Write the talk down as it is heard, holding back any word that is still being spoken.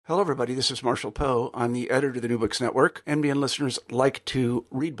Hello, everybody. This is Marshall Poe. I'm the editor of the New Books Network. NBN listeners like to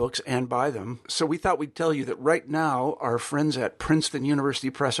read books and buy them. So we thought we'd tell you that right now, our friends at Princeton University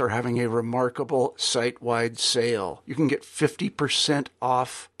Press are having a remarkable site-wide sale. You can get 50%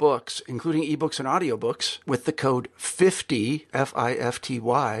 off books, including ebooks and audiobooks, with the code 50,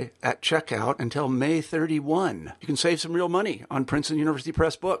 F-I-F-T-Y, at checkout until May 31. You can save some real money on Princeton University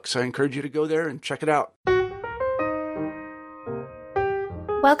Press books. I encourage you to go there and check it out.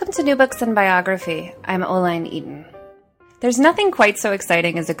 Welcome to New Books and Biography. I'm Oline Eden. There's nothing quite so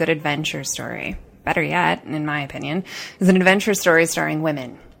exciting as a good adventure story. Better yet, in my opinion, is an adventure story starring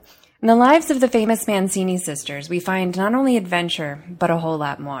women. In the lives of the famous Mancini sisters, we find not only adventure, but a whole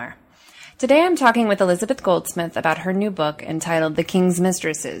lot more. Today I'm talking with Elizabeth Goldsmith about her new book entitled The King's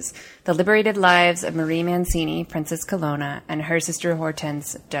Mistresses, The Liberated Lives of Marie Mancini, Princess Colonna, and her sister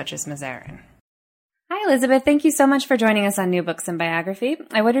Hortense, Duchess Mazarin. Hi, Elizabeth. Thank you so much for joining us on New Books and Biography.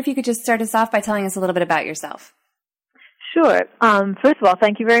 I wonder if you could just start us off by telling us a little bit about yourself. Sure. First of all,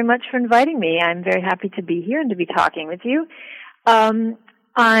 thank you very much for inviting me. I'm very happy to be here and to be talking with you. I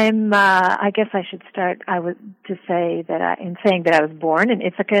guess I should start to say that in saying that I was born in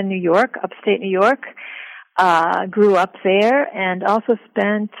Ithaca, New York, upstate New York. Grew up there and also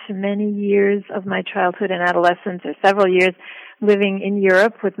spent many years of my childhood and adolescence, or several years, living in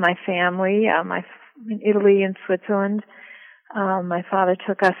Europe with my family, in Italy and Switzerland. My father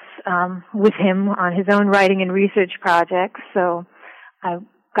took us with him on his own writing and research projects, so I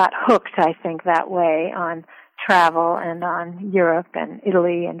got hooked, I think, that way on travel and on Europe and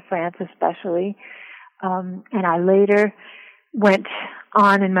Italy and France especially. And I later went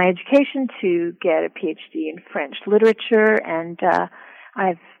on in my education to get a PhD in French literature, and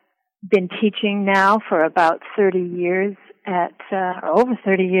I've been teaching now for about 30 years over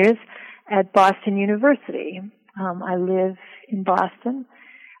 30 years at Boston University. I live in Boston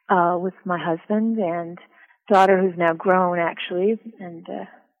with my husband and daughter, who's now grown, actually, and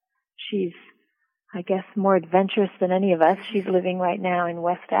she's, I guess, more adventurous than any of us. She's living right now in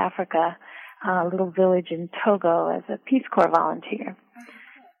West Africa, a little village in Togo, as a Peace Corps volunteer.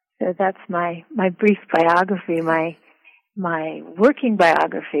 So that's my brief biography. My working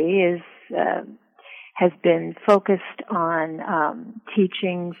biography has been focused on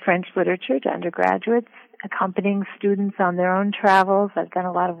teaching French literature to undergraduates, accompanying students on their own travels. I've done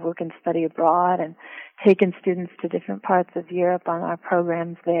a lot of work in study abroad and taken students to different parts of Europe on our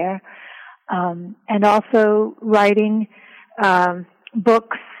programs there. And also writing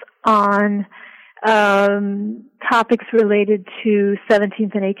books on topics related to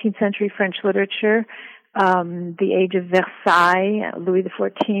 17th and 18th century French literature, the Age of Versailles, Louis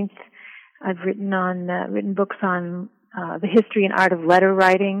XIV. I've written books on the history and art of letter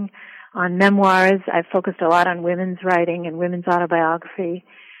writing, on memoirs. I've focused a lot on women's writing and women's autobiography,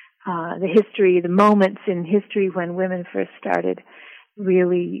 the moments in history when women first started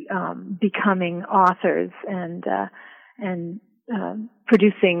really becoming authors and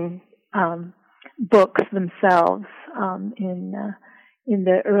producing books themselves in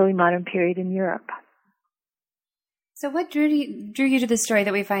the early modern period in Europe. So what drew you to the story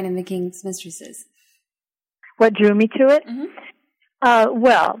that we find in The King's Mistresses? What drew me to it? Mm-hmm.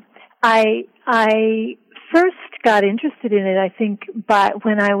 Well, I first got interested in it, I think,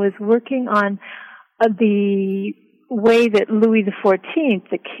 when I was working on the way that Louis XIV,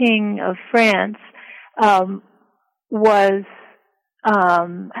 the King of France, was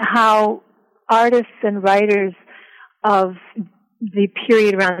how artists and writers of the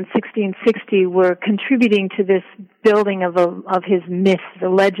period around 1660 were contributing to this building of his myth, the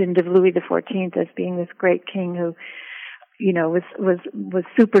legend of Louis XIV as being this great king who, was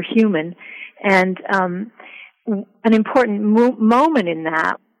superhuman. And an important moment in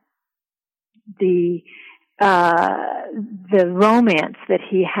that, the romance that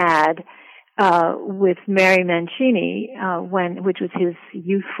he had with Mary Mancini, which was his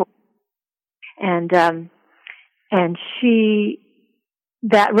youthful, and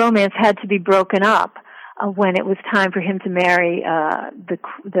that romance had to be broken up when it was time for him to marry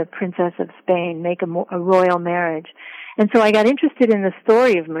the Princess of Spain, make a royal marriage. And so I got interested in the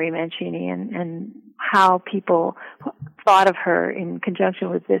story of Marie Mancini and how people thought of her in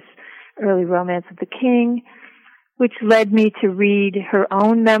conjunction with this early romance of the king, which led me to read her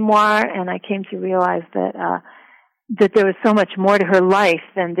own memoir, and I came to realize that there was so much more to her life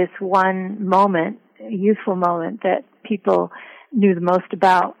than this one moment, a youthful moment, that people knew the most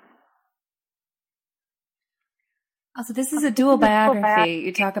about. Also, this is a dual biography.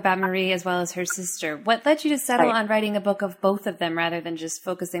 You talk about Marie as well as her sister. What led you to settle on writing a book of both of them rather than just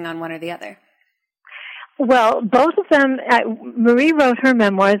focusing on one or the other? Well, both of them, Marie wrote her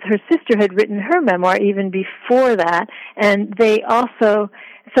memoirs. Her sister had written her memoir even before that, and they also,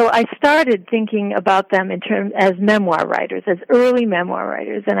 so I started thinking about them in terms as memoir writers, as early memoir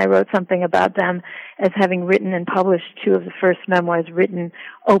writers, and I wrote something about them as having written and published two of the first memoirs written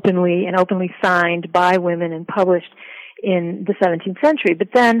openly and openly signed by women and published in the 17th century. But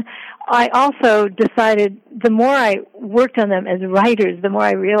then I also decided, the more I worked on them as writers, the more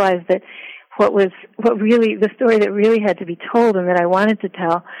I realized that the story that really had to be told and that I wanted to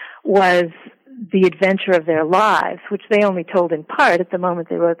tell was the adventure of their lives, which they only told in part at the moment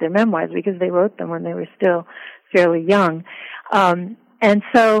they wrote their memoirs, because they wrote them when they were still fairly young. And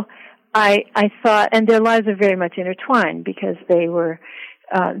so I thought, and their lives are very much intertwined, because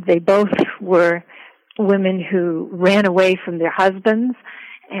they both were women who ran away from their husbands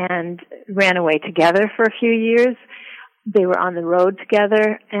and ran away together for a few years. They were on the road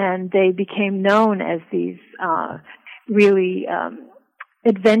together, and they became known as these really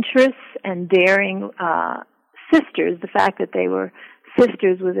adventurous and daring sisters. The fact that they were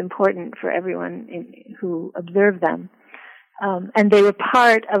sisters was important for everyone who observed them. And they were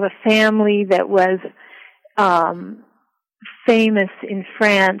part of a family that was famous in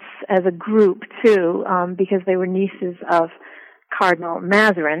France as a group, too, because they were nieces of Cardinal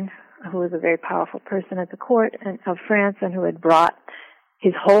Mazarin, who was a very powerful person at the court of France, and who had brought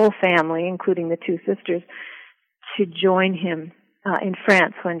his whole family, including the two sisters, to join him in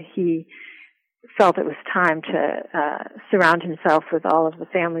France when he felt it was time to surround himself with all of the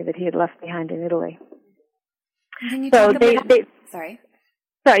family that he had left behind in Italy. Can you talk about... Sorry,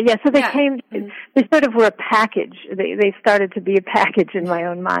 yeah, so they came, they sort of were a package. They started to be a package in my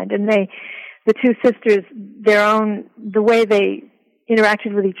own mind. And the two sisters, the way they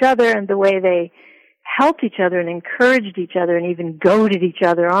interacted with each other and the way they helped each other and encouraged each other and even goaded each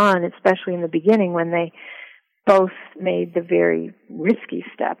other on, especially in the beginning when they both made the very risky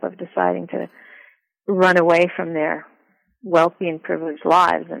step of deciding to run away from their wealthy and privileged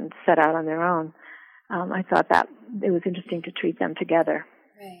lives and set out on their own. I thought that it was interesting to treat them together.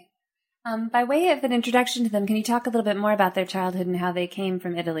 Right. By way of an introduction to them, can you talk a little bit more about their childhood and how they came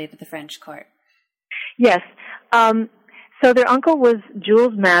from Italy to the French court? Yes. So their uncle was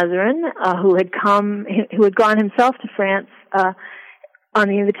Jules Mazarin, who had gone himself to France on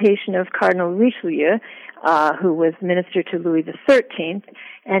the invitation of Cardinal Richelieu, who was minister to Louis XIII,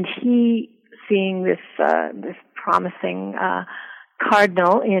 and he, seeing this promising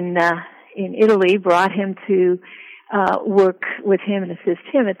cardinal in Italy, brought him to work with him and assist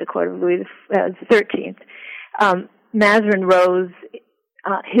him at the court of Louis XIII. Mazarin rose.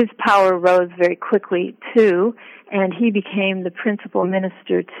 His power rose very quickly, too, and he became the principal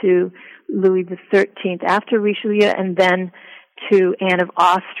minister to Louis XIII after Richelieu, and then to Anne of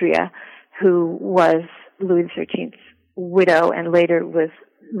Austria, who was Louis XIII's widow and later was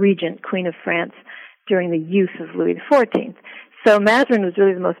regent, Queen of France, during the youth of Louis XIV. So Mazarin was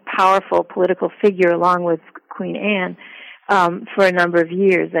really the most powerful political figure, along with Queen Anne, for a number of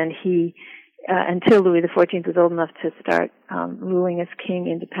years, and he until Louis XIV was old enough to start ruling as king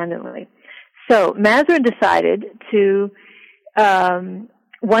independently. So Mazarin decided to,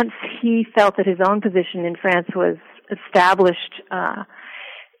 once he felt that his own position in France was established,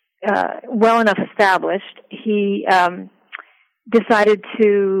 well enough established, he decided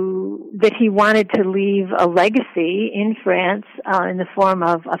that he wanted to leave a legacy in France in the form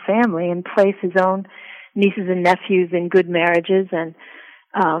of a family and place his own nieces and nephews in good marriages, and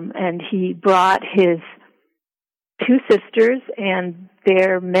he brought his two sisters and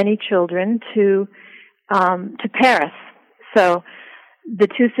their many children to Paris. So the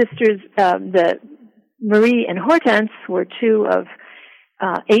two sisters, the Marie and Hortense, were two of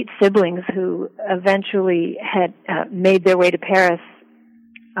 8 siblings who eventually had made their way to Paris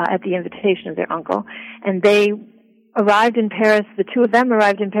at the invitation of their uncle, and they arrived in Paris. The two of them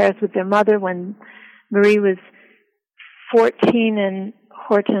arrived in Paris with their mother when Marie was 14 and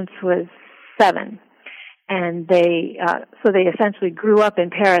Hortense was 7, and they essentially grew up in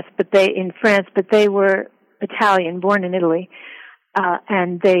Paris, in France, but they were Italian, born in Italy,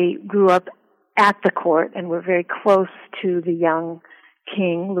 and they grew up at the court and were very close to the young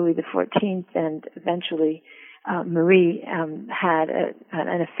king, Louis XIV, and eventually Marie had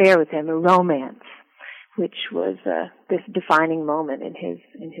an affair with him, a romance, which was this defining moment in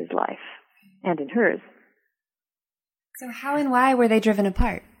his life and in hers. So how and why were they driven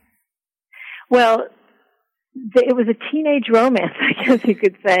apart? Well, it was a teenage romance, I guess you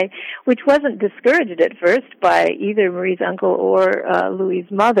could say, which wasn't discouraged at first by either Marie's uncle or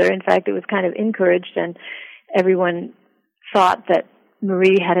Louis's mother. In fact, it was kind of encouraged, and everyone thought that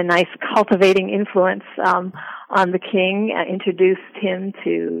Marie had a nice cultivating influence on the king, introduced him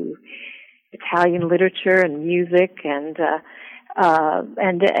to Italian literature and music, and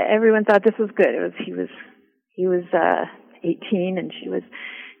everyone thought this was good. He was 18, and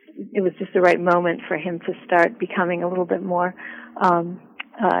it was just the right moment for him to start becoming a little bit more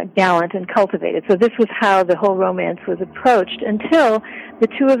gallant and cultivated. So this was how the whole romance was approached until the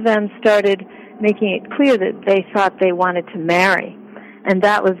two of them started making it clear that they thought they wanted to marry. And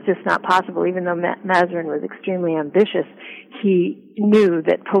that was just not possible. Even though Mazarin was extremely ambitious, he knew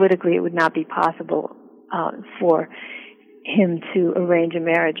that politically it would not be possible for him to arrange a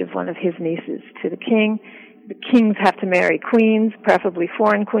marriage of one of his nieces to the king. The kings have to marry queens, preferably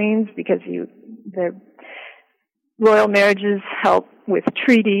foreign queens, because their royal marriages help with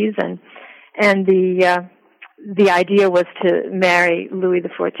treaties, and the idea was to marry Louis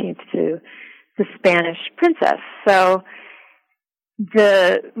XIV to the Spanish princess. So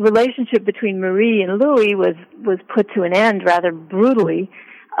the relationship between Marie and Louis was put to an end rather brutally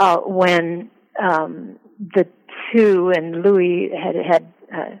when the two and Louis had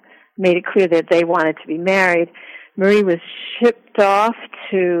made it clear that they wanted to be married. Marie was shipped off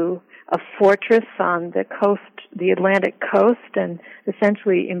to a fortress on the coast, the Atlantic coast, and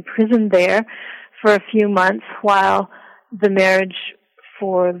essentially imprisoned there for a few months while the marriage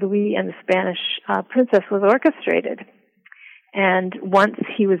for Louis and the Spanish princess was orchestrated. And once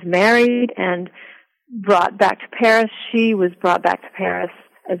he was married and brought back to Paris, she was brought back to Paris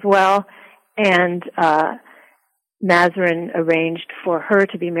as well, and Mazarin arranged for her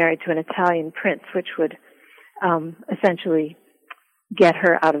to be married to an Italian prince, which would essentially get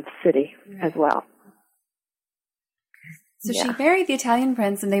her out of the city as well. So she married the Italian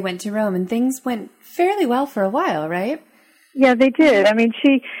prince, and they went to Rome, and things went fairly well for a while, right? Yeah, they did. I mean,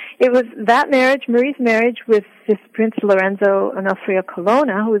 it was that marriage, Marie's marriage with this Prince Lorenzo Onofrio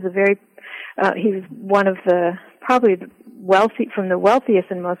Colonna, who was he was one of probably from the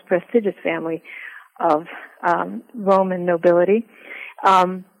wealthiest and most prestigious family of Roman nobility.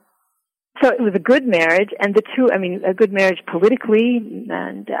 So it was a good marriage, and a good marriage politically,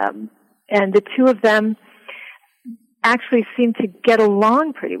 and the two of them actually seemed to get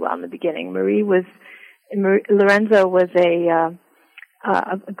along pretty well in the beginning. Lorenzo was a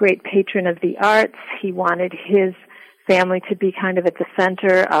great patron of the arts. He wanted his family to be kind of at the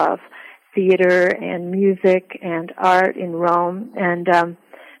center of theater and music and art in Rome, and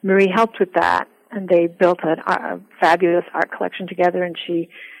Marie helped with that. And they built a fabulous art collection together, and she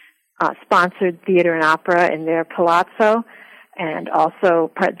sponsored theater and opera in their palazzo, and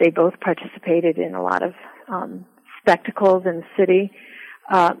also they both participated in a lot of spectacles in the city.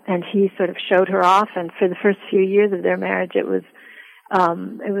 And he sort of showed her off, and for the first few years of their marriage, it was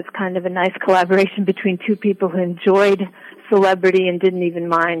kind of a nice collaboration between two people who enjoyed celebrity and didn't even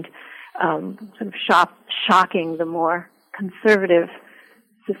mind sort of shocking the more conservative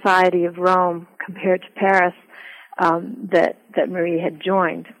society of Rome compared to Paris that Marie had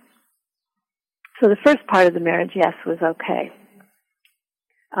joined. So the first part of the marriage, yes, was okay.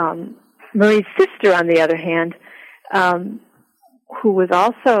 Marie's sister, on the other hand, who was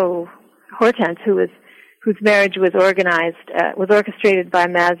also Hortense, whose marriage was orchestrated by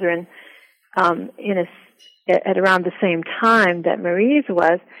Mazarin at around the same time that Marie's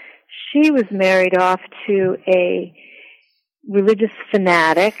was. She was married off to a religious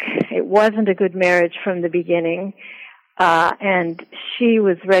fanatic. It wasn't a good marriage from the beginning, and she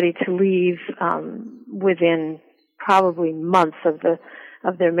was ready to leave within probably months of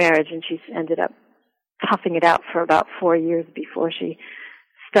their marriage, and she ended up toughing it out for about 4 years before she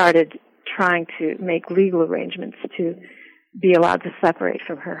started trying to make legal arrangements to be allowed to separate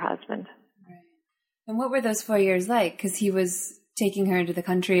from her husband. Right. And what were those 4 years like? Because he was taking her into the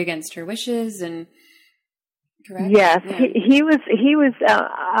country against her wishes, and correct? Yes, yeah. he was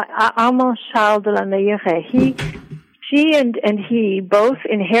Armand Charles de la Meilleraye. She and he both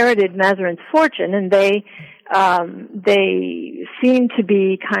inherited Mazarin's fortune, and they seemed to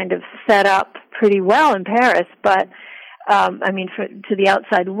be kind of set up pretty well in Paris. But to the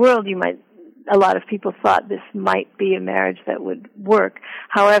outside world, a lot of people thought this might be a marriage that would work.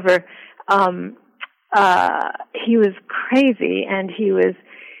 However, he was crazy, and he was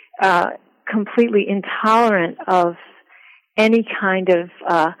completely intolerant of any kind of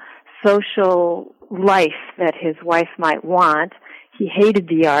social life that his wife might want. He hated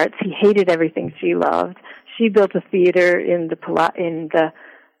the arts. He hated everything she loved. She built a theater in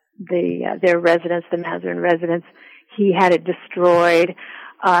their residence, the Mazarin residence. He had it destroyed.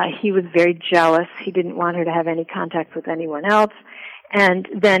 He was very jealous. He didn't want her to have any contact with anyone else. And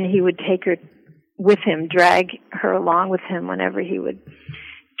then he would take her with him, drag her along with him whenever he would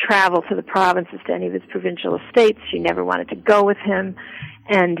travel to the provinces, to any of his provincial estates. She never wanted to go with him,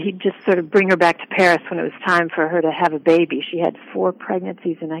 and he'd just sort of bring her back to Paris when it was time for her to have a baby. She had 4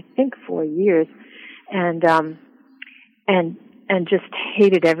 pregnancies in, I think, 4 years, and just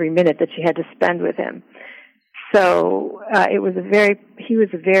hated every minute that she had to spend with him. So he was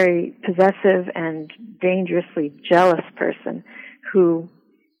a very possessive and dangerously jealous person who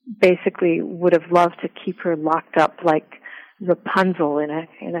basically would have loved to keep her locked up like Rapunzel in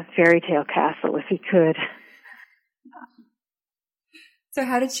a fairy tale castle if he could. So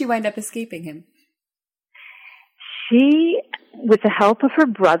how did she wind up escaping him? She, with the help of her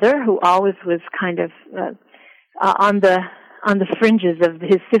brother, who always was kind of on the fringes of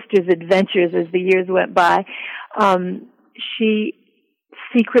his sister's adventures as the years went by, she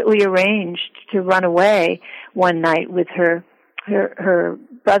secretly arranged to run away one night with her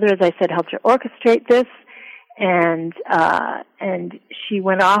brother, as I said, helped her orchestrate this, and she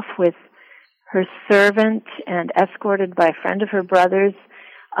went off with her servant and escorted by a friend of her brother's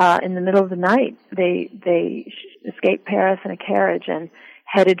in the middle of the night. They escaped Paris in a carriage and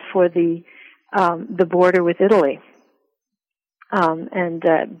headed for the border with Italy. And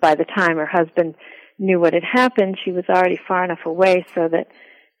by the time her husband knew what had happened, she was already far enough away so that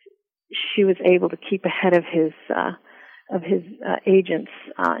she was able to keep ahead of his agents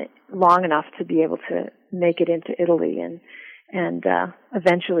long enough to be able to make it into Italy and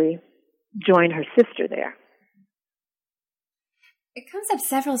eventually join her sister there. It comes up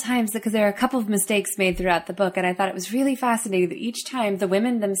several times because there are a couple of mistakes made throughout the book, and I thought it was really fascinating that each time the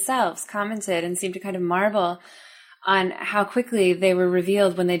women themselves commented and seemed to kind of marvel on how quickly they were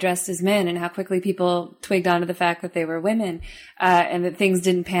revealed when they dressed as men and how quickly people twigged onto the fact that they were women, and that things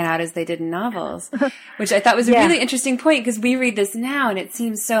didn't pan out as they did in novels, which I thought was a really interesting point because we read this now and it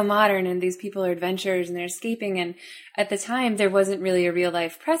seems so modern and these people are adventurers and they're escaping, and at the time there wasn't really a real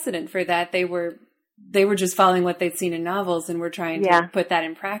life precedent for that. They were just following what they'd seen in novels and were trying to put that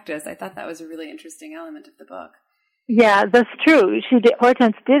in practice. I thought that was a really interesting element of the book. Yeah, that's true.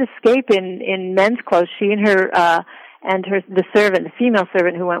 Hortense did escape in men's clothes. She and the servant, the female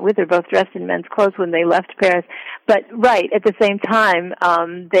servant who went with her, both dressed in men's clothes when they left Paris. But right at the same time,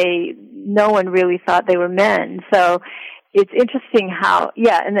 no one really thought they were men. So it's interesting how,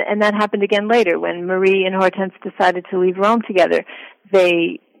 and that happened again later when Marie and Hortense decided to leave Rome together.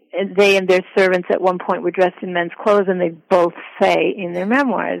 They and their servants at one point were dressed in men's clothes, and they both say in their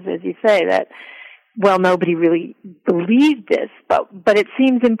memoirs, as you say, that, well, nobody really believed this, but it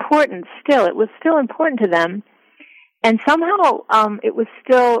seems important still. It was still important to them, and somehow it was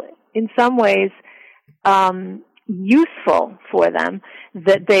still, in some ways, useful for them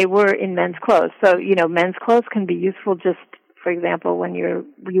that they were in men's clothes. So, men's clothes can be useful just, for example, when you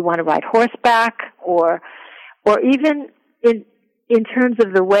want to ride horseback, or even in terms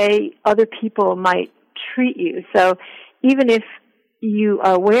of the way other people might treat you. So even if you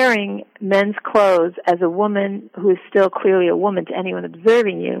are wearing men's clothes as a woman who is still clearly a woman to anyone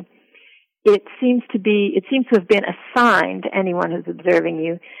observing you, it seems to have been assigned to anyone who's observing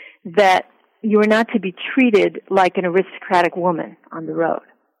you that you are not to be treated like an aristocratic woman on the road.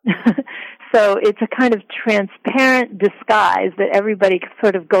 So it's a kind of transparent disguise that everybody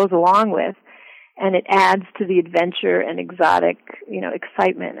sort of goes along with, and it adds to the adventure and exotic,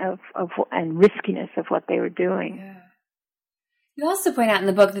 excitement of and riskiness of what they were doing. Yeah. You also point out in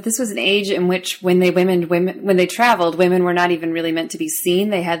the book that this was an age in which when they traveled, women were not even really meant to be seen.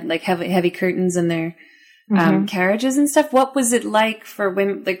 They had like heavy curtains in their carriages and stuff. What was it like for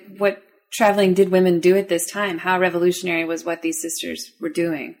women? Like, what traveling did women do at this time? How revolutionary was what these sisters were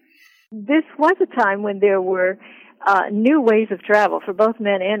doing? This was a time when there were new ways of travel for both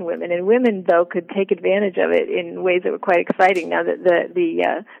men and women, and women, though, could take advantage of it in ways that were quite exciting. Now,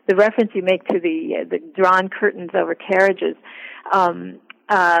 the reference you make to the drawn curtains over carriages,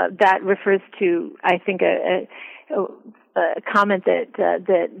 that refers to, I think, a comment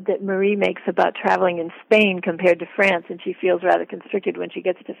that Marie makes about traveling in Spain compared to France, and she feels rather constricted when she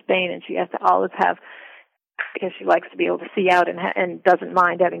gets to Spain, and she has to always have, because she likes to be able to see out and doesn't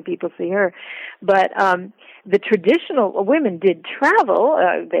mind having people see her. But the traditional women did travel.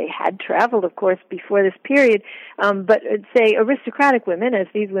 They had traveled, of course, before this period. But say aristocratic women, as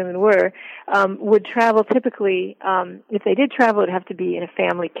these women were, would travel typically. If they did travel, it would have to be in a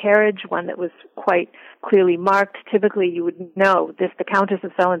family carriage, one that was quite clearly marked. Typically, you would know the Countess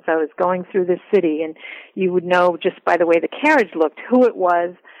of so-and-so is going through this city, and you would know just by the way the carriage looked who it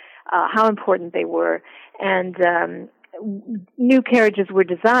was, how important they were. And new carriages were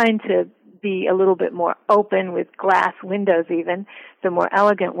designed to be a little bit more open with glass windows even, the more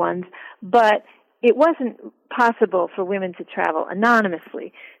elegant ones. But it wasn't possible for women to travel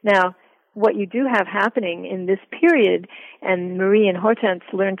anonymously. Now, what you do have happening in this period, and Marie and Hortense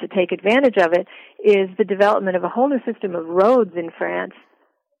learned to take advantage of it, is the development of a whole new system of roads in France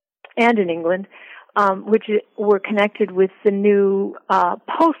and in England, which were connected with the new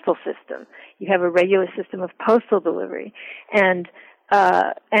postal system. You have a regular system of postal delivery, and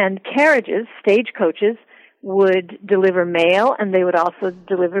carriages, stagecoaches, would deliver mail, and they would also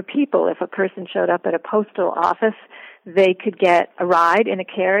deliver people. If a person showed up at a postal office, they could get a ride in a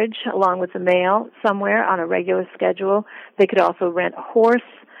carriage along with the mail somewhere on a regular schedule. They could also rent a horse,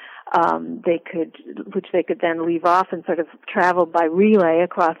 which they could then leave off and sort of travel by relay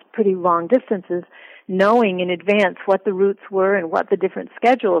across pretty long distances, knowing in advance what the routes were and what the different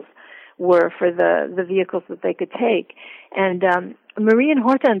schedules were for the vehicles that they could take. And Marie and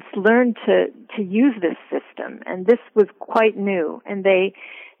Hortense learned to use this system, and this was quite new. And they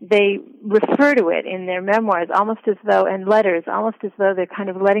refer to it in their memoirs almost as though, and letters, almost as though they're kind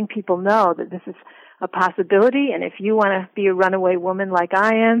of letting people know that this is a possibility, and if you want to be a runaway woman like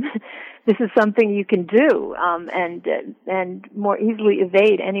I am, this is something you can do, and more easily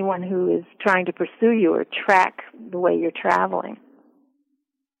evade anyone who is trying to pursue you or track the way you're traveling.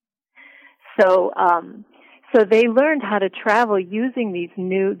 So they learned how to travel using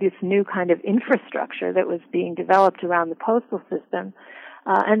this new kind of infrastructure that was being developed around the postal system,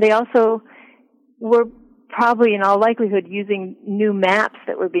 and they also were probably in all likelihood using new maps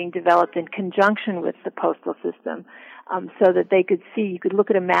that were being developed in conjunction with the postal system, so that they could see, you could look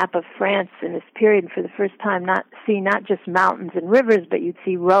at a map of France in this period and for the first time not just mountains and rivers, but you'd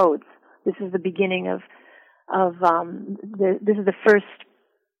see roads. This is the beginning this is the first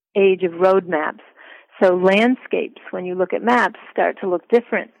age of road maps. So landscapes, when you look at maps, start to look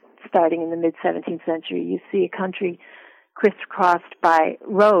different starting in the mid-17th century. You see a country crisscrossed by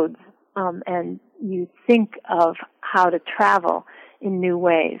roads, and you think of how to travel in new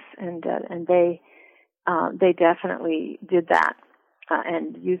ways, and they definitely did that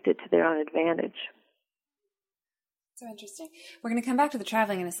and used it to their own advantage. So interesting. We're going to come back to the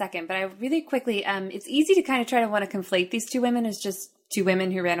traveling in a second, but I really quickly, it's easy to kind of try to want to conflate these two women as just two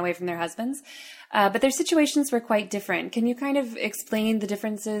women who ran away from their husbands, but their situations were quite different. Can you kind of explain the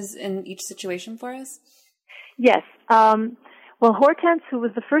differences in each situation for us? Yes. Well, Hortense, who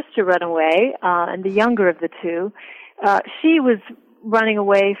was the first to run away, and the younger of the two, she was running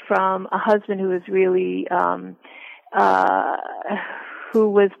away from a husband who was really, who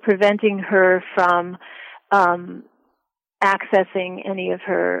was preventing her from accessing any of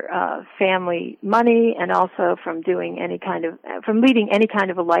her family money, and also from doing from leading any kind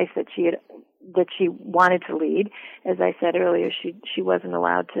of a life that she wanted to lead. As I said earlier, she wasn't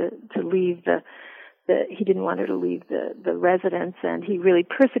allowed to leave he didn't want her to leave the residence, and he really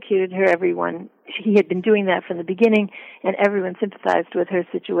persecuted her. He had been doing that from the beginning, and everyone sympathized with her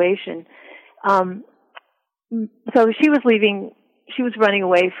situation. So she was running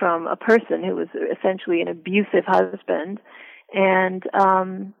away from a person who was essentially an abusive husband, and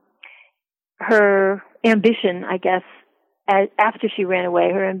her ambition, I guess, after she ran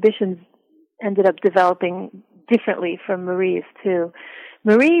away, her ambitions ended up developing differently from Marie's too.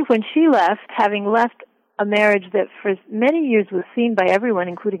 Marie, when she left, having left a marriage that for many years was seen by everyone,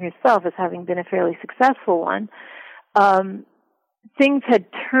 including herself, as having been a fairly successful one, things had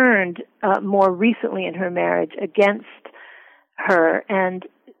turned more recently in her marriage against her, and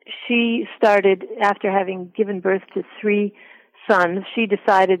she started, after having given birth to 3 sons, she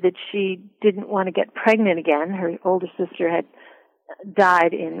decided that she didn't want to get pregnant again. Her older sister had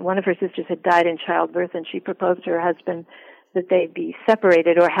one of her sisters had died in childbirth, and she proposed to her husband that they be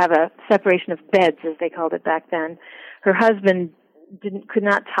separated, or have a separation of beds, as they called it back then. Her husband could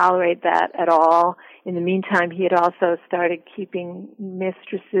not tolerate that at all. In the meantime, he had also started keeping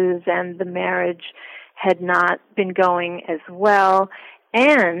mistresses, and the marriage had not been going as well.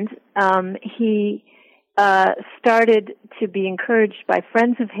 And he started to be encouraged by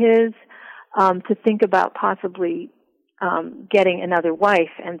friends of his to think about possibly getting another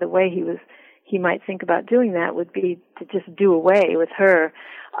wife, and the way he might think about doing that would be to just do away with her.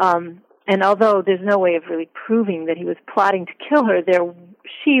 And although there's no way of really proving that he was plotting to kill her,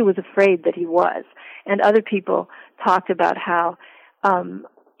 she was afraid that he was. And other people talked about how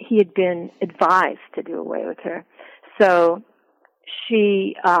he had been advised to do away with her. So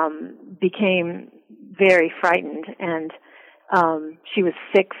she became very frightened, and she was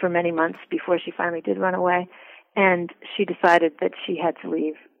sick for many months before she finally did run away. And she decided that she had to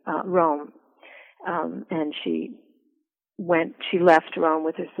leave Rome. And she left Rome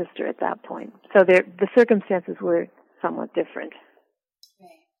with her sister at that point. So the circumstances were somewhat different.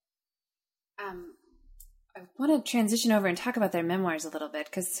 Right. want to transition over and talk about their memoirs a little bit,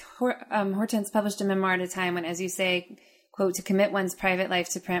 because Hortense published a memoir at a time when, as you say, quote, to commit one's private life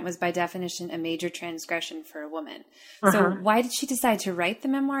to print was by definition a major transgression for a woman. So why did she decide to write the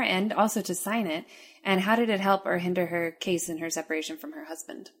memoir and also to sign it? And how did it help or hinder her case in her separation from her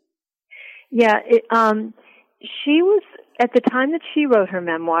husband? Yeah, she was, at the time that she wrote her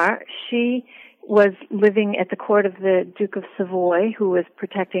memoir, she was living at the court of the Duke of Savoy, who was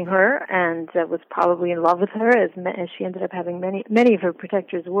protecting her and was probably in love with her, as she ended up having many of her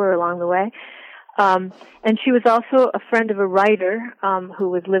protectors were along the way. And she was also a friend of a writer who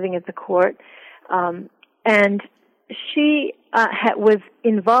was living at the court. And she was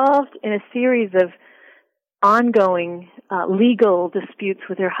involved in a series of ongoing legal disputes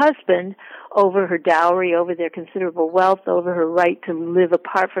with her husband over her dowry, over their considerable wealth, over her right to live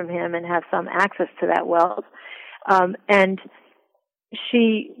apart from him and have some access to that wealth. And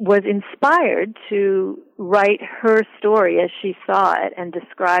she was inspired to write her story as she saw it and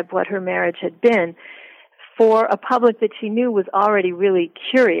describe what her marriage had been for a public that she knew was already really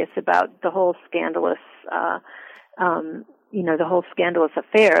curious about the whole scandalous the whole scandalous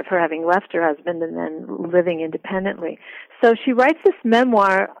affair of her having left her husband and then living independently. So she writes this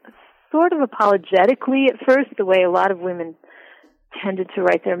memoir sort of apologetically at first, the way a lot of women tended to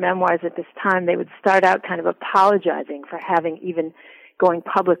write their memoirs at this time. They would start out kind of apologizing for having even going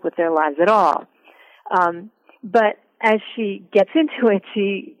public with their lives at all. But as she gets into it,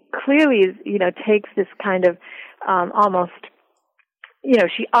 she clearly, takes this kind of almost,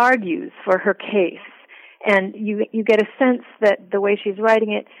 she argues for her case. And you get a sense that the way she's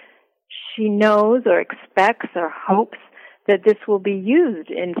writing it, she knows or expects or hopes that this will be used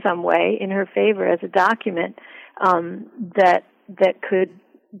in some way in her favor as a document that could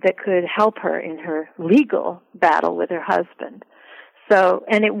help her in her legal battle with her husband. So,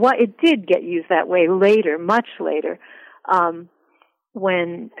 and it did get used that way later, much later,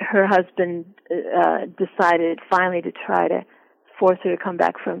 when her husband decided finally to try to force her to come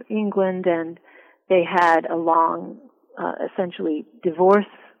back from England, and they had a long, essentially divorce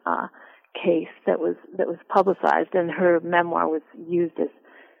case that was publicized, and her memoir was used as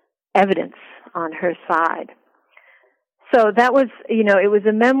evidence on her side. So that was, it was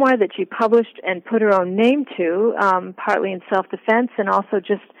a memoir that she published and put her own name to, partly in self-defense and also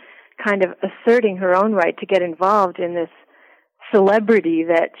just kind of asserting her own right to get involved in this celebrity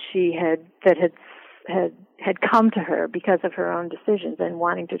that had come to her because of her own decisions and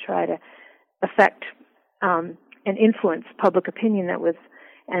wanting to try to affect and influence public opinion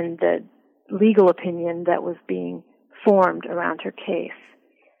and the legal opinion that was being formed around her case.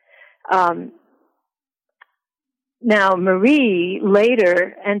 Now, Marie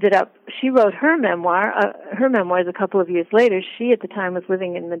later she wrote her memoirs a couple of years later. She, at the time, was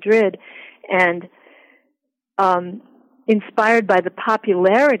living in Madrid, and inspired by the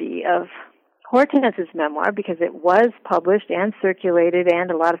popularity of Hortense's memoir, because it was published and circulated and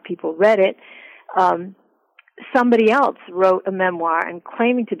a lot of people read it, somebody else wrote a memoir and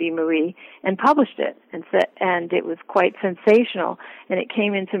claiming to be Marie and published it, and it was quite sensational, and it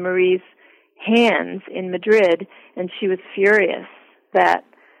came into Marie's hands in Madrid, and she was furious that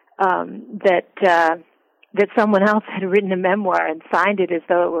someone else had written a memoir and signed it as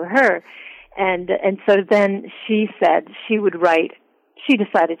though it were her, and so then she decided she would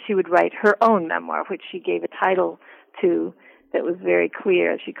write her own memoir, which she gave a title to that was very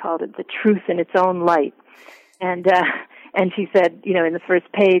clear. She called it "The Truth in Its Own Light," and she said, in the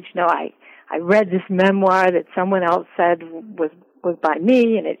first page, I read this memoir that someone else said was by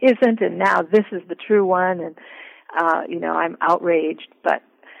me, and it isn't, and now this is the true one, and I'm outraged. But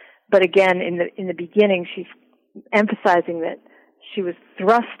again, in the beginning, she's emphasizing that she was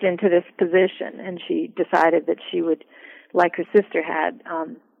thrust into this position, and she decided that she would, like her sister had,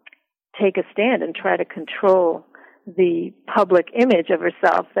 take a stand and try to control the public image of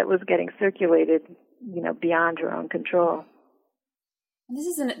herself that was getting circulated, beyond her own control.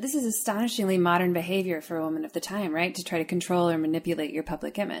 This is astonishingly modern behavior for a woman of the time, right? To try to control or manipulate your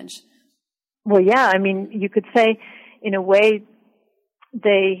public image. Well, yeah. I mean, you could say, in a way,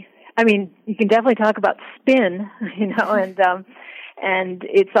 you can definitely talk about spin, and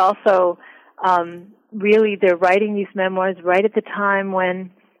it's also really they're writing these memoirs right at the time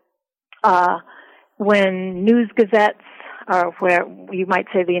when news gazettes are, where you might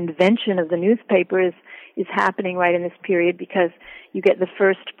say the invention of the newspaper is happening right in this period, because you get the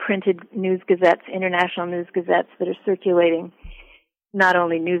first printed news gazettes, international news gazettes, that are circulating not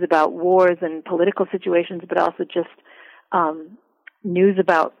only news about wars and political situations, but also just news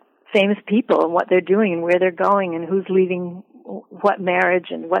about famous people and what they're doing and where they're going and who's leaving what marriage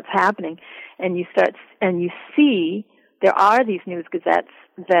and what's happening. and you see there are these news gazettes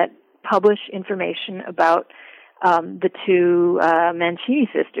that publish information about the two Mancini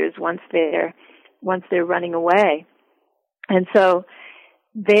sisters once they're running away. And so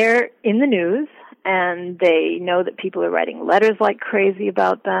they're in the news, and they know that people are writing letters like crazy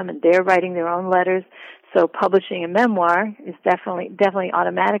about them, and they're writing their own letters. So publishing a memoir is definitely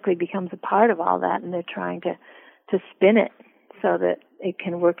automatically becomes a part of all that, and they're trying to spin it so that it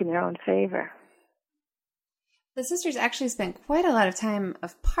can work in their own favor. The sisters actually spent quite a lot of time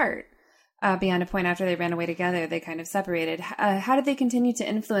apart. Beyond a point after they ran away together, they kind of separated. How did they continue to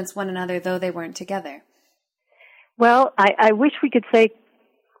influence one another, though they weren't together? Well, I wish we could say,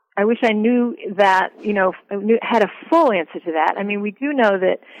 I wish I knew that, had a full answer to that. I mean, we do know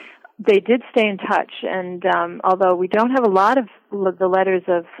that they did stay in touch, and although we don't have a lot of the letters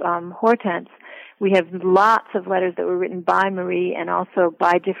of Hortense, we have lots of letters that were written by Marie and also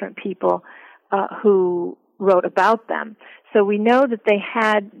by different people who wrote about them. So we know that they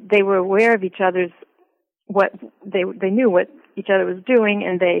were aware of each other's, they knew what each other was doing,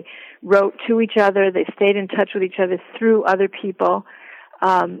 and they wrote to each other. They stayed in touch with each other through other people.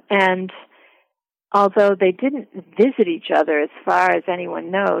 And although they didn't visit each other, as far as anyone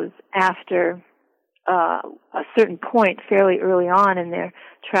knows, after a certain point fairly early on in their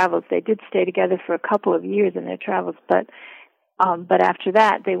travels, they did stay together for a couple of years in their travels, but after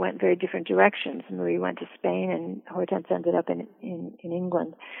that, they went very different directions. Marie went to Spain, and Hortense ended up in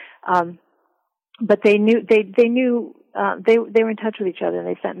England. But they were in touch with each other, and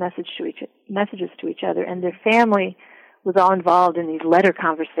they sent messages to each other, and their family was all involved in these letter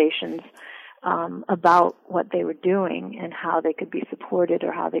conversations about what they were doing and how they could be supported,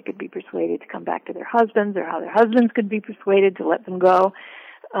 or how they could be persuaded to come back to their husbands, or how their husbands could be persuaded to let them go.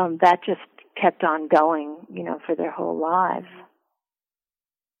 That just kept on going, for their whole lives.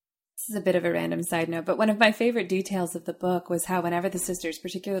 This is a bit of a random side note, but one of my favorite details of the book was how whenever the sisters,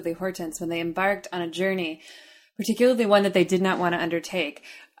 particularly Hortense, when they embarked on a journey, particularly one that they did not want to undertake,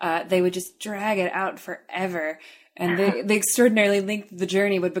 they would just drag it out forever. And the extraordinarily length of the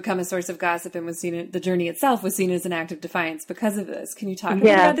journey would become a source of gossip, and the journey itself was seen as an act of defiance because of this. Can you talk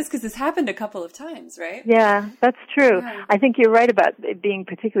about this? Because this happened a couple of times, right? Yeah, that's true. Yeah. I think you're right about it being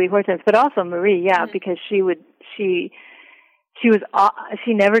particularly Hortense, but also Marie, because she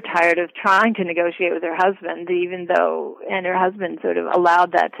never tired of trying to negotiate with her husband, and her husband sort of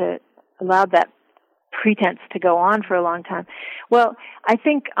allowed that pretense to go on for a long time. Well, I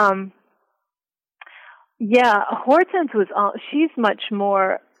think, Hortense she's much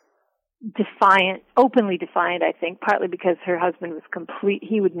more defiant, openly defiant, I think, partly because her husband was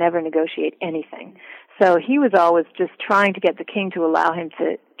he would never negotiate anything. So he was always just trying to get the king to allow him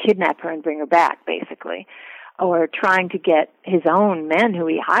to kidnap her and bring her back, basically, or trying to get his own men who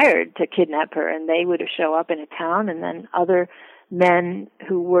he hired to kidnap her, and they would show up in a town, and then other men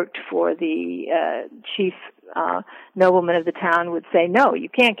who worked for the chief nobleman of the town would say, "No, you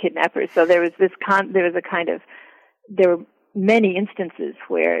can't kidnap her." So there were many instances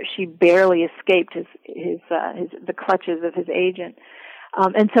where she barely escaped the clutches of his agent,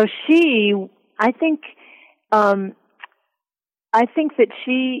 and so I think that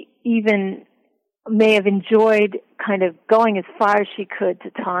she even may have enjoyed kind of going as far as she could to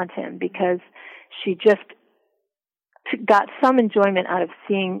taunt him, because she just got some enjoyment out of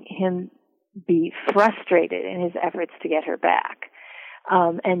seeing him be frustrated in his efforts to get her back.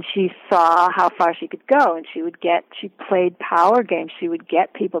 And she saw how far she could go, and she played power games. She would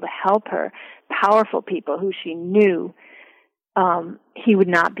get people to help her, powerful people who she knew he would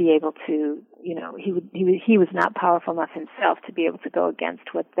not be able to, he was not powerful enough himself to be able to go against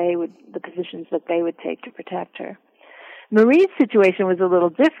the positions that they would take to protect her. Marie's situation was a little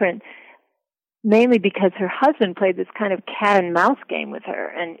different, mainly because her husband played this kind of cat and mouse game with her,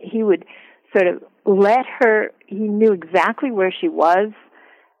 and he would sort of he knew exactly where she was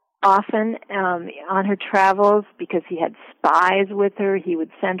often on her travels, because he had spies with her. He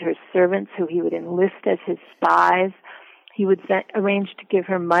would send her servants who he would enlist as his spies. He would arrange to give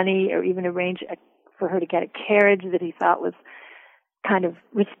her money, or even arrange for her to get a carriage that he thought was kind of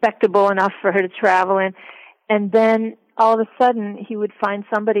respectable enough for her to travel in. And then all of a sudden he would find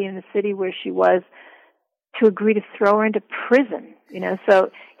somebody in the city where she was to agree to throw her into prison. So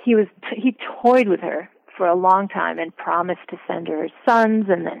he toyed with her for a long time and promised to send her sons,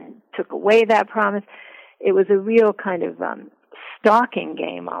 and then took away that promise. It was a real kind of stalking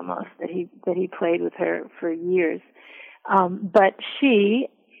game almost that he played with her for years. But she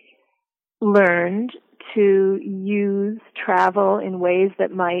learned to use travel in ways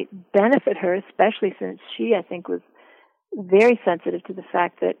that might benefit her, especially since she, I think, was very sensitive to the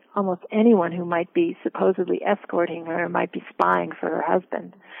fact that almost anyone who might be supposedly escorting her might be spying for her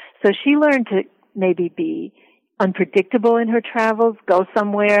husband. So she learned to maybe be unpredictable in her travels, go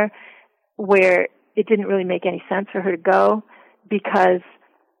somewhere where it didn't really make any sense for her to go, because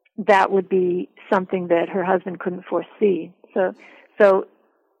that would be something that her husband couldn't foresee. So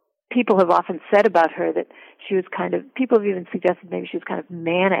people have often said about her that she was people have even suggested maybe she was kind of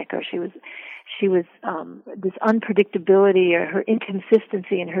manic, or she was this unpredictability or her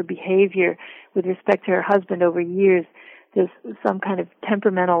inconsistency in her behavior with respect to her husband over years. There's some kind of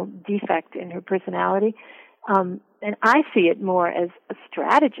temperamental defect in her personality. And I see it more as a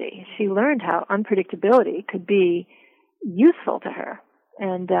strategy. She learned how unpredictability could be useful to her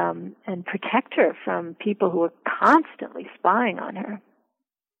and protect her from people who were constantly spying on her.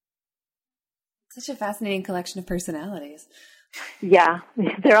 Such a fascinating collection of personalities. Yeah,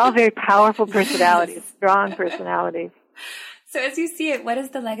 they're all very powerful personalities, strong personalities. So as you see it, what is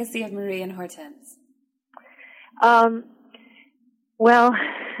the legacy of Marie and Hortense? Well,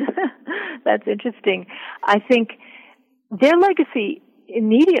 that's interesting. I think their legacy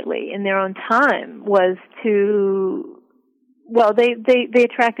immediately in their own time was they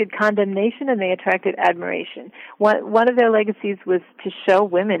attracted condemnation and they attracted admiration. One of their legacies was to show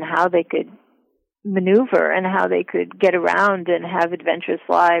women how they could maneuver and how they could get around and have adventurous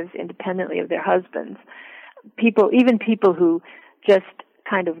lives independently of their husbands. Even people who just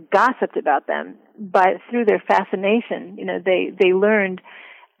kind of gossiped about them, through their fascination, they learned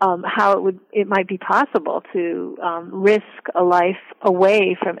how it might be possible to risk a life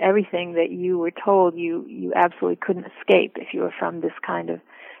away from everything that you were told you absolutely couldn't escape if you were from this kind of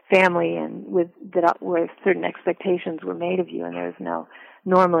family and where certain expectations were made of you, and there was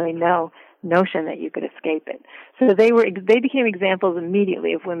normally no notion that you could escape it. So they became examples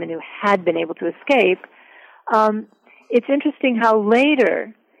immediately of women who had been able to escape. It's interesting how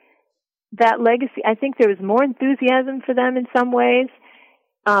later that legacy, I think there was more enthusiasm for them in some ways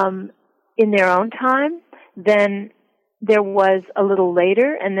in their own time than there was a little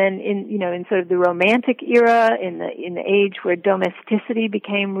later, and then in sort of the Romantic era, in the age where domesticity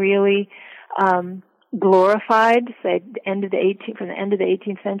became really glorified, say from the end of the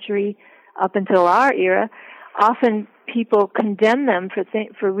 18th century up until our era. Often people condemn them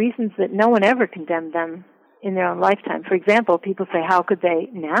for reasons that no one ever condemned them in their own lifetime. For example, people say, we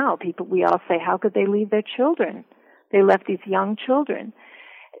all say, how could they leave their children? They left these young children.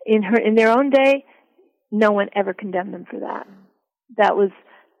 In their own day, no one ever condemned them for that. It was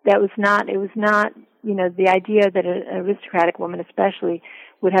not, the idea that an aristocratic woman especially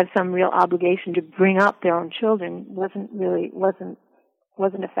would have some real obligation to bring up their own children wasn't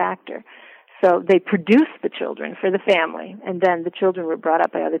a factor. So they produced the children for the family, and then the children were brought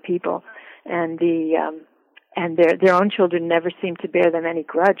up by other people, and their own children never seemed to bear them any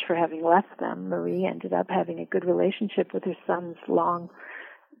grudge for having left them. Marie ended up having a good relationship with her sons, long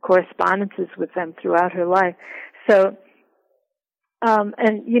correspondences with them throughout her life. So, their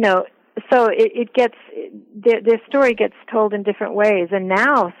story gets told in different ways. And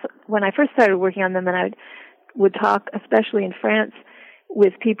now, when I first started working on them, and I would talk, especially in France,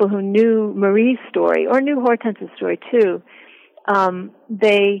 with people who knew Marie's story or knew Hortense's story too,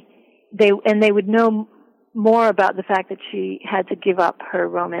 they would know more about the fact that she had to give up her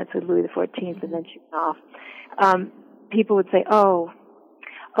romance with Louis XIV and then she went off. People would say, "Oh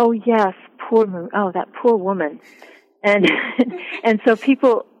yes, that poor woman," and and so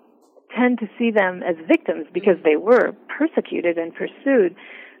people tend to see them as victims because they were persecuted and pursued.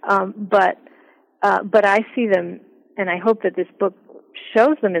 But I see them, and I hope that this book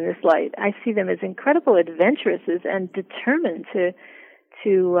shows them in this light. I see them as incredible adventuresses and determined to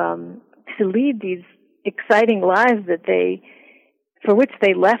lead these exciting lives for which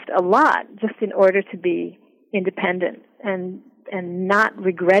they left a lot just in order to be independent and not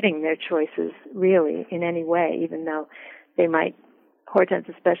regretting their choices really in any way, even though Hortense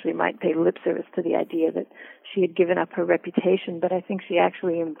especially might pay lip service to the idea that she had given up her reputation, but I think she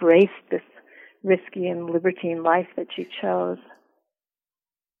actually embraced this risky and libertine life that she chose.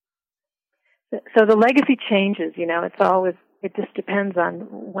 So the legacy changes, it just depends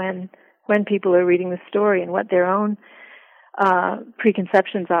on when people are reading the story and what their own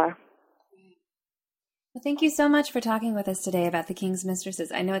preconceptions are. Well, thank you so much for talking with us today about The King's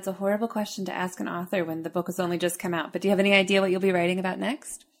Mistresses. I know it's a horrible question to ask an author when the book has only just come out, but do you have any idea what you'll be writing about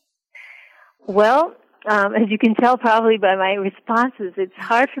next? Well, as you can tell probably by my responses, it's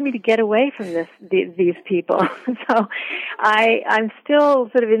hard for me to get away from these people. So I'm still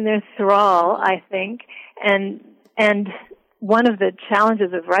sort of in their thrall, I think, and one of the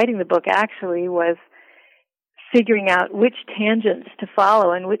challenges of writing the book actually was figuring out which tangents to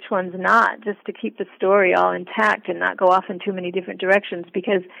follow and which ones not, just to keep the story all intact and not go off in too many different directions,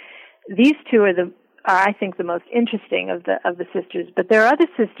 because these two are I think the most interesting of the sisters. But there are other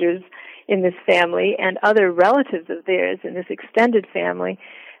sisters in this family and other relatives of theirs in this extended family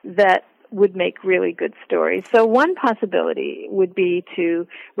that would make really good stories. So one possibility would be to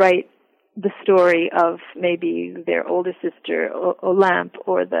write the story of maybe their older sister Olympe,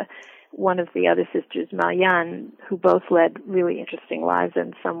 or one of the other sisters, Marianne, who both led really interesting lives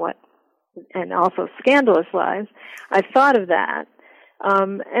and also scandalous lives. I've thought of that.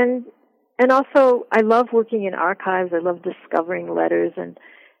 And also, I love working in archives. I love discovering letters and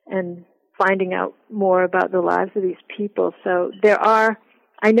finding out more about the lives of these people. So I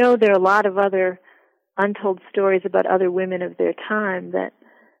know there are a lot of other untold stories about other women of their time that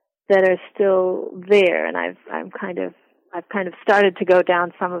are still there, and I've kind of started to go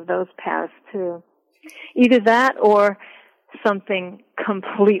down some of those paths too. Either that or something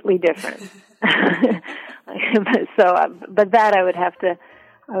completely different. But that I would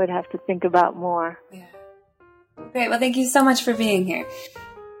have to think about more. Yeah. Great. Well, thank you so much for being here.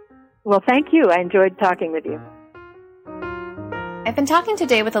 Well, thank you. I enjoyed talking with you. I've been talking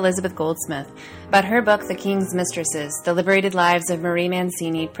today with Elizabeth Goldsmith about her book, The King's Mistresses, The Liberated Lives of Marie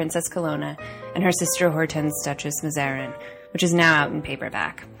Mancini, Princess Colonna, and her sister Hortense, Duchess Mazarin, which is now out in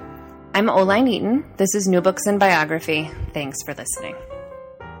paperback. I'm Oline Eaton. This is New Books in Biography. Thanks for listening.